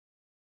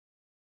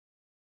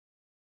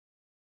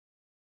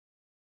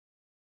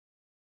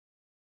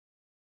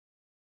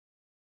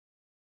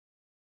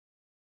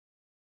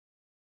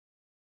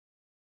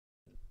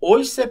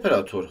اویل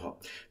سپراتورها.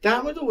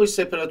 در مورد اویل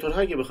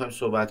سپراتورها اگه بخوایم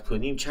صحبت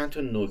کنیم چند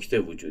تا نکته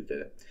وجود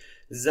داره.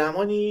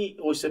 زمانی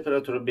اویل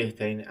سپراتورها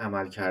بهترین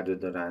عمل کرده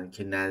دارن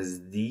که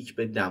نزدیک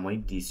به دمای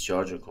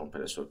دیسچارج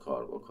کمپرسور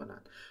کار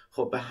بکنن.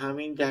 خب به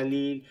همین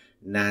دلیل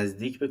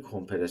نزدیک به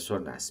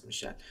کمپرسور نصب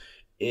میشن.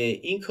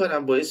 این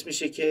کارم باعث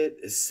میشه که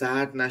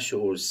سرد نشه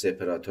اویل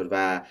سپراتور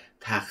و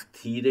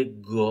تخدیر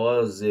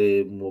گاز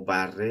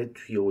مبرد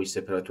توی اویل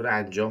سپراتور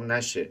انجام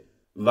نشه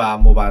و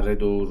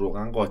مبرد و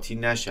روغن قاطی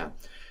نشن.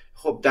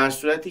 خب در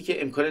صورتی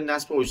که امکان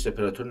نصب اویل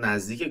سپراتور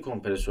نزدیک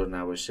کمپرسور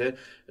نباشه،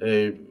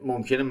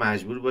 ممکنه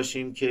مجبور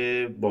باشیم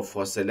که با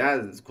فاصله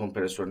از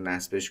کمپرسور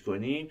نصبش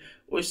کنیم.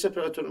 اویل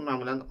سپراتور رو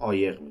معمولا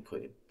عایق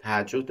میکنیم.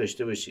 توجه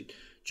داشته باشید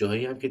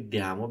جاهایی هم که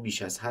دما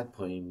بیش از حد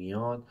پایین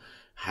میاد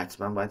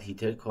حتما باید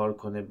هیتر کار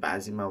کنه.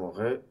 بعضی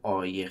مواقع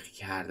عایق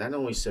کردن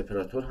اویل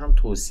سپراتور هم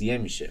توصیه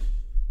میشه.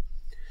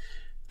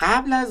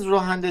 قبل از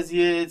راه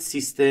اندازی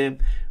سیستم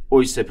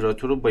اویل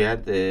سپراتور رو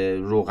باید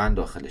روغن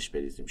داخلش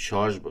بریزیم،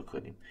 شارژ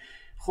بکنیم.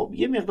 خب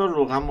یه مقدار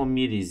روغن ما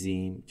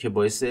میریزیم که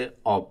باعث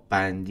آب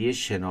بندی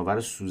شناور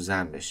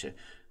سوزن بشه.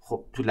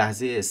 خب تو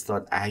لحظه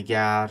استارت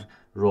اگر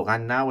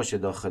روغن نباشه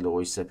داخل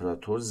اویل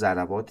سپراتور،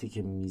 ضرباتی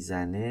که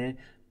میزنه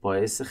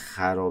باعث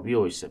خرابی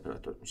اویل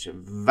سپراتور میشه.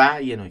 و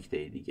یه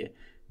نکته دیگه،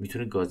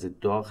 میتونه گاز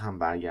داغ هم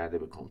برگرده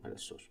به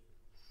کمپرسور.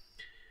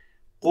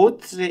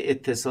 قطر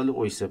اتصال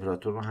اویل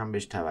سپراتور رو هم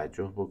بهش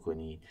توجه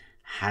بکنید.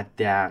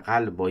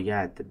 حداقل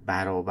باید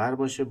برابر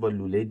باشه با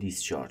لوله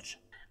دیسچارج.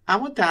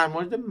 اما در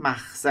مورد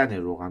مخزن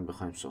روغن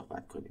بخوایم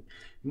صحبت کنیم،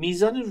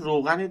 میزان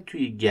روغن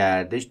توی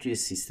گردش توی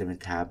سیستم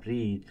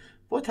تبرید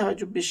با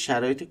توجه به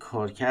شرایط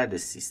کارکرد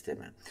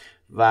سیستمه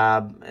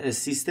و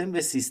سیستم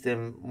به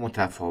سیستم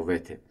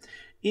متفاوته.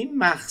 این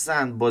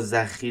مخزن با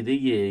ذخیره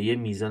یه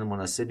میزان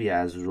مناسبی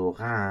از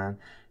روغن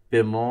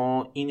به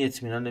ما این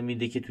اطمینان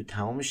میده که تو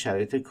تمام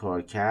شرایط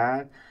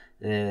کارکرد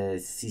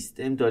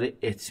سیستم داره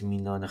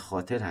اطمینان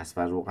خاطر هست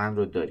و روغن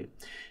رو داریم.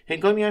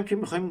 هنگامی هم که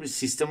میخوایم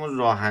سیستم رو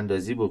راه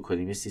اندازی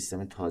بکنیم، یه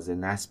سیستم تازه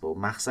نصب، و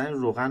مخزن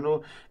روغن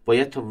رو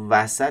باید تا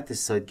وسط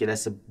سایت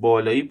گلس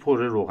بالایی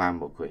پر روغن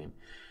بکنیم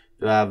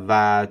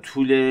و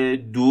طول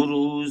 2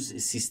 روز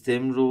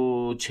سیستم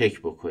رو چک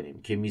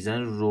بکنیم که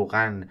میزان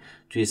روغن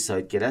توی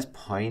سایت گلس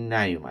پایین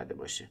نیومده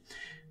باشه.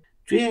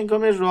 توی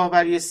هنگام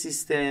راهبری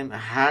سیستم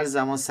هر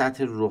زمان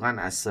سطح روغن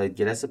از سایت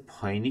گلس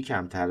پایینی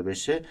کمتر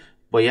بشه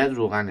باید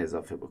روغن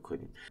اضافه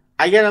بکنیم.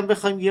 اگر هم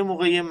بخوایم یه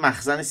موقع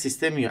مخزن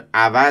سیستمی رو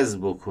عوض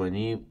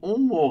بکنیم،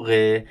 اون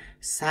موقع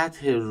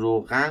سطح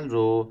روغن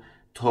رو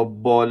تا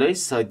بالای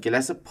سایت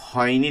گلس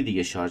پایینی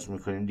دیگه شارژ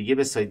میکنیم. دیگه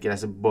به سایت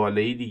گلس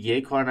بالایی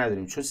دیگه کار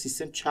نداریم چون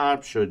سیستم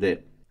چرب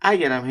شده.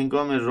 اگر هم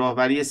هنگام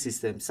راهبری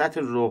سیستم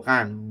سطح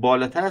روغن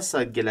بالاتر از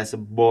سایت گلس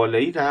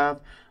بالایی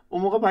رفت،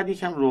 اون موقع باید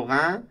یکم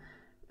روغن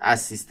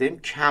از سیستم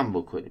کم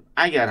بکنیم.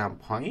 اگر هم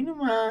پایین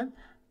اومد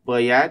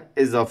باید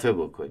اضافه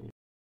بکنیم.